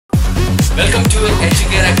Welcome to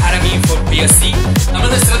Educate Academy for PSC.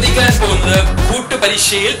 നമ്മൾ ശ്രദ്ധിക്കാൻ പോകുന്നത്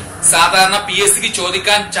കൂട്ടുപരീക്ഷയിൽ സാധാരണ PSCക്ക്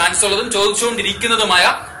ചോദിക്കാൻ ചാൻസ് ഉള്ളതും ചോദിച്ചുകൊണ്ടിരിക്കുന്നതുമായ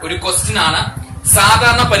ഒരു ക്വസ്റ്റ്യൻ ആണ്.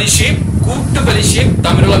 സാധാരണ പരീക്ഷയും കൂട്ടുപരീക്ഷയും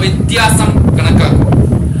തമ്മിലുള്ള വ്യത്യാസം കണക്കാക്കുക.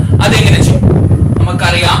 അതെങ്ങനെ ചെയ്യും?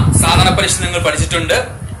 നമുക്കറിയാം, സാധാരണ പരീക്ഷ നിങ്ങൾ പഠിച്ചിട്ടുണ്ട്,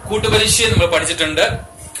 കൂട്ടുപരീക്ഷയെ നമ്മൾ പഠിച്ചിട്ടുണ്ട്.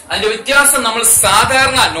 അതിന്റെ വ്യത്യാസം നമ്മൾ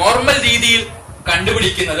സാധാരണ നോർമൽ രീതിയിൽ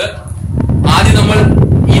കണ്ടുപിടിക്കുന്നത്, ആദ്യം നമ്മൾ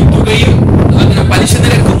ഈ തുകയും അതിന്റെ പലിശ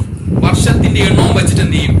നിരക്കും വർഷത്തിന്റെ എണ്ണവും വെച്ചിട്ട്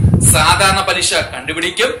എന്ത് ചെയ്യും? സാധാരണ പലിശ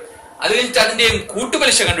കണ്ടുപിടിക്കും. അത് കഴിഞ്ഞിട്ട് അതിന്റെയും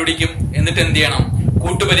കൂട്ടുപലിശ കണ്ടുപിടിക്കും. എന്നിട്ട് എന്ത് ചെയ്യണം?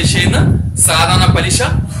 കൂട്ടുപലിശയിൽ നിന്ന് സാധാരണ പലിശ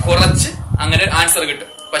കുറച്ച് അങ്ങനെ ആൻസർ കിട്ടും.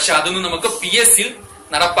 പക്ഷെ അതൊന്നും നമുക്ക് PSCയിൽ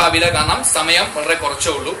നടപ്പാവില്ല, കാരണം സമയം വളരെ കുറച്ചേ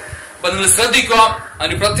ഉള്ളൂ. അപ്പൊ നിങ്ങൾ ശ്രദ്ധിക്കുക,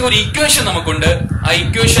 അതിന് പ്രത്യേക ഒരു ഇക്വേഷൻ നമുക്കുണ്ട്. ആ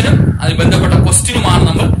ഇക്വേഷനും അതിന് ബന്ധപ്പെട്ട ക്വസ്റ്റ്യനുമാണ്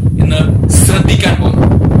നമ്മൾ ഇന്ന് ശ്രദ്ധിക്കാൻ പോകുന്നത്.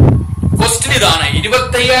 ക്വസ്റ്റ്യൻ ഇതാണ്: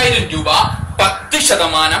 25,000 രൂപ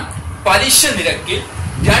 10% പലിശ നിരക്കിൽ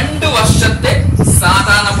 2 വർഷത്തെ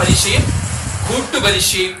സാധാരണ പലിശയും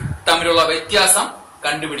കൂട്ടുപലിശയും തമ്മിലുള്ള വ്യത്യാസം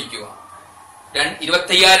കണ്ടുപിടിക്കുക.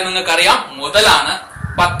 25,000 നിങ്ങൾക്കറിയാം മുതലാണ്.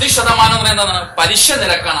 10% എന്ന് പറയുന്നത് പലിശ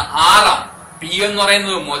നിരക്കാണ്. 6 P എന്ന്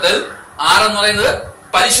പറയുന്നത് മുതൽ, 6 എന്ന് പറയുന്നത്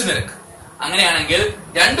പലിശ നിരക്ക്. അങ്ങനെയാണെങ്കിൽ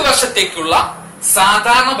 2 വർഷത്തേക്കുള്ള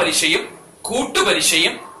സാധാരണ പലിശയും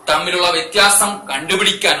കൂട്ടുപലിശയും തമ്മിലുള്ള വ്യത്യാസം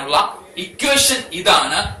കണ്ടുപിടിക്കാനുള്ള ഇക്വേഷൻ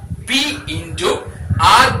ഇതാണ്: P into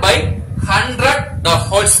R by 100 the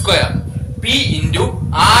whole square. P into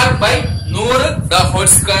R by 100 the whole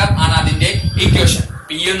square ആണ് അതിന്റെ ഇക്വേഷൻ.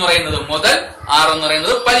 P എന്ന് പറയുന്നത് മുതൽ, R എന്ന്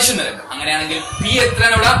പറയുന്നത് പലിശ നിരക്ക്. അങ്ങനെയാണെങ്കിൽ P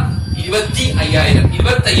എത്രയാണ്? ഇവിടെ 25,000.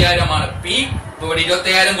 25,000 ആണ് P. ഇവിടെ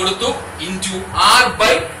 25,000 കൊടുത്തു, into R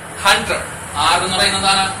by 100. R എന്ന്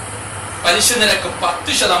പറയുന്നതാണ് പലിശ നിരക്ക്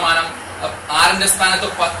 10%. R ന്റെ സ്ഥാനത്ത്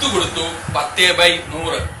 10 കൊടുത്തു,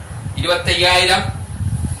 10/100. 25,000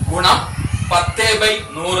 ഗുണം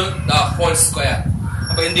 10/100 the whole square.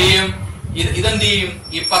 അപ്പൊ എന്ത് ചെയ്യും? ഇതെന്ത് ചെയ്യും?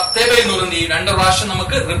 ഈ 10/100 എന്ത് ചെയ്യും? 2 പ്രാവശ്യം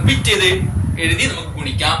നമുക്ക് റിപ്പീറ്റ് ചെയ്ത് എഴുതി നമുക്ക്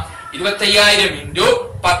ഗുണിക്കാം. 25,000 into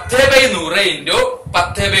 10/100 into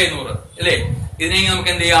 10/100 അല്ലേ? ഇതിനെ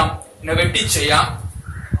നമുക്ക് എന്ത് ചെയ്യാം? ഇങ്ങനെ വെട്ടി ചെയ്യാം.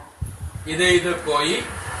 ഇത് പോയി,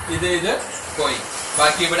 ഇത് പോയി.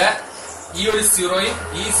 ബാക്കി ഇവിടെ ഈ ഒരു സീറോയും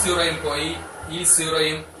ഈ സീറോയും പോയി, ഈ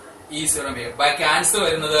സീറോയും ഈ സീറോയും പോയി. ബാക്കി ആൻസർ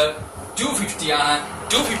വരുന്നത് 250 ആണ്.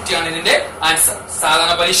 250 ആണ് ഇതിന്റെ ആൻസർ.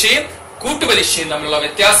 സാധാരണ പലിശയും കൂട്ടുപലിശയും തമ്മിലുള്ള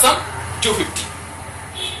വ്യത്യാസം 250.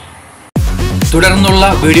 തുടർന്നുള്ള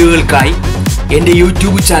വീഡിയോകൾക്കായി എന്റെ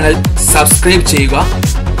യൂട്യൂബ് ചാനൽ സബ്സ്ക്രൈബ് ചെയ്യുക.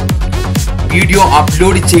 വീഡിയോ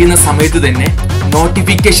അപ്ലോഡ് ചെയ്യുന്ന സമയത്ത് തന്നെ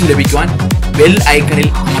നോട്ടിഫിക്കേഷൻ ലഭിക്കുവാൻ ബെൽ ഐക്കണിൽ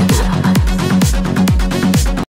അമർത്തുക.